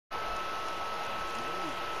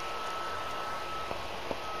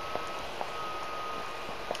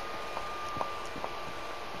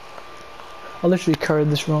I literally carried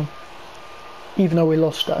this run. Even though we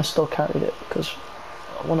lost it, I still carried it because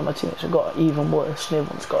one of my teammates have got even worse, and the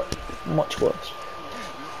other one's got much worse.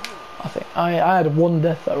 I think I had one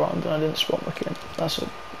death that round and I didn't spawn back in. That's a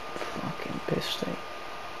fucking piss take.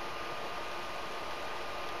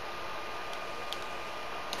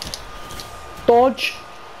 Dodge.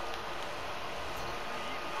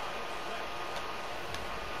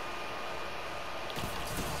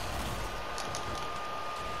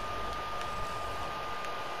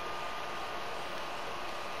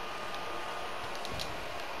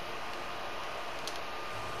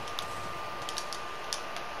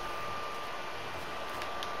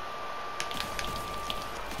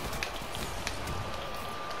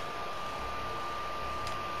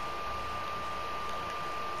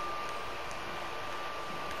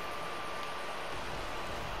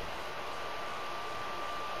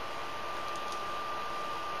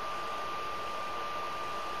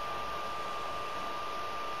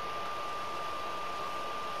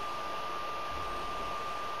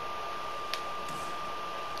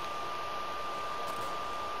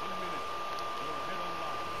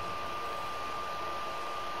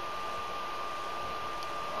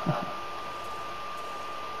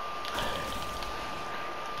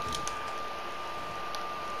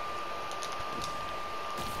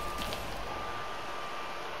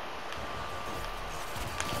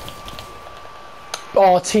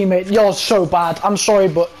 Oh, teammate, you're so bad. I'm sorry,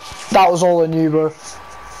 but that was all on you, bro.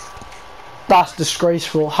 That's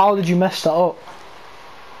disgraceful. How did you mess that up?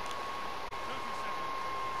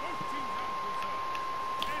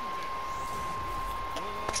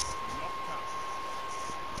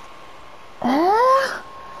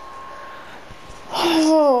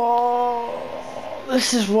 Oh,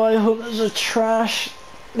 this is why hunters are trash.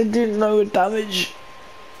 They do no damage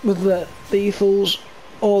with the lethals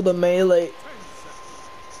or the melee.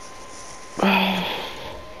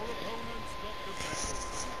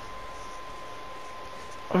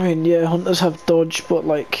 I mean, yeah, hunters have dodge, but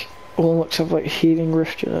like, all looks have like healing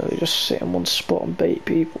rift, you know, they just sit in one spot and bait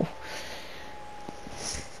people.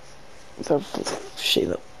 See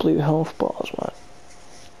that blue health bars, man.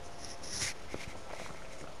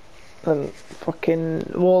 And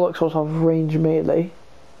fucking warlocks also have range melee.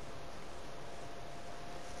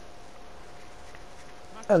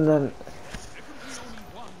 And then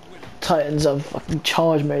Titans have fucking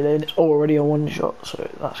charge melee and it's already a one shot, so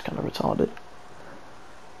that's kind of retarded.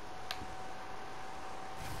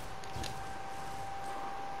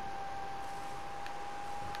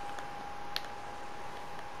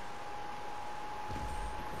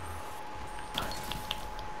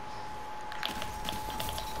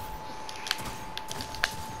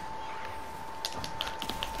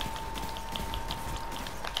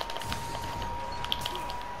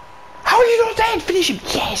 Finish him,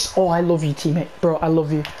 yes! Oh, I love you, teammate, bro. I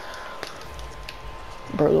love you,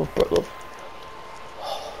 bro. Love.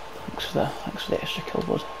 Oh, thanks for the extra kill,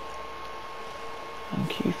 bud.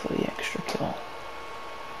 Thank you for the extra kill,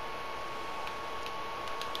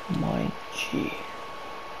 my G.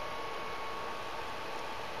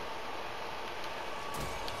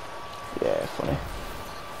 Yeah, funny.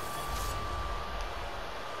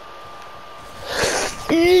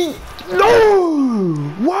 No!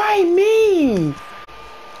 Why me?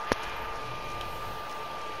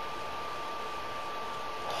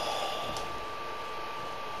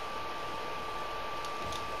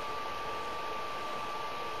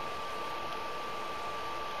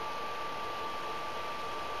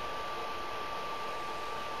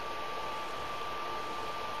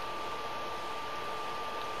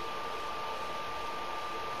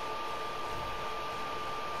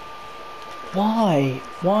 Why?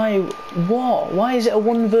 Why? What? Why is it a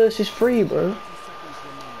 1 versus 3, bro?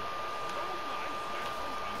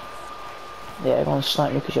 Yeah, everyone's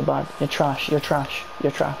sniping because you're bad. You're trash. You're trash.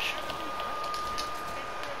 You're trash.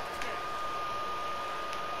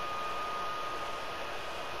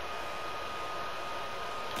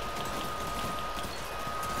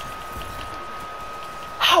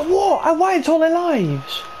 How? What? I wiped all their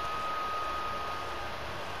lives.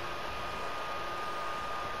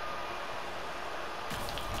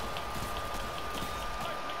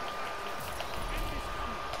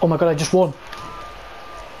 Oh my god, I just won.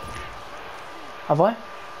 Have I?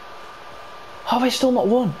 Have I still not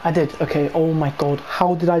won? I did. Okay, oh my god.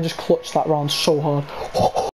 How did I just clutch that round so hard?